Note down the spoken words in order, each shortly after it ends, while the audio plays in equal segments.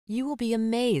You will be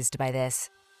amazed by this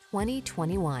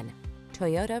 2021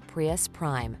 Toyota Prius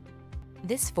Prime.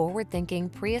 This forward-thinking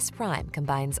Prius Prime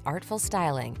combines artful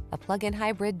styling, a plug-in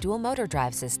hybrid dual-motor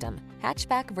drive system,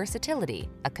 hatchback versatility,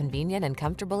 a convenient and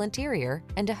comfortable interior,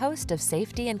 and a host of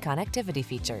safety and connectivity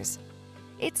features.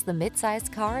 It's the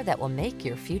mid-sized car that will make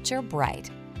your future bright.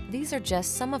 These are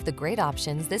just some of the great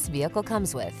options this vehicle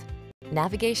comes with: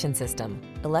 navigation system,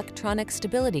 electronic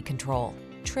stability control,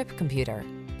 trip computer,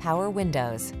 power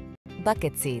windows,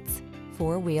 bucket seats,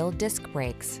 four-wheel disc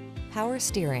brakes, power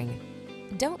steering.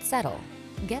 Don't settle.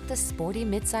 Get the sporty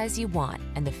midsize you want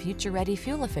and the future-ready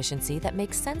fuel efficiency that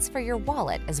makes sense for your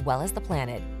wallet as well as the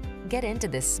planet. Get into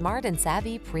this smart and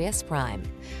savvy Prius Prime.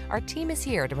 Our team is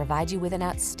here to provide you with an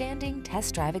outstanding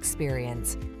test drive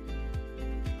experience.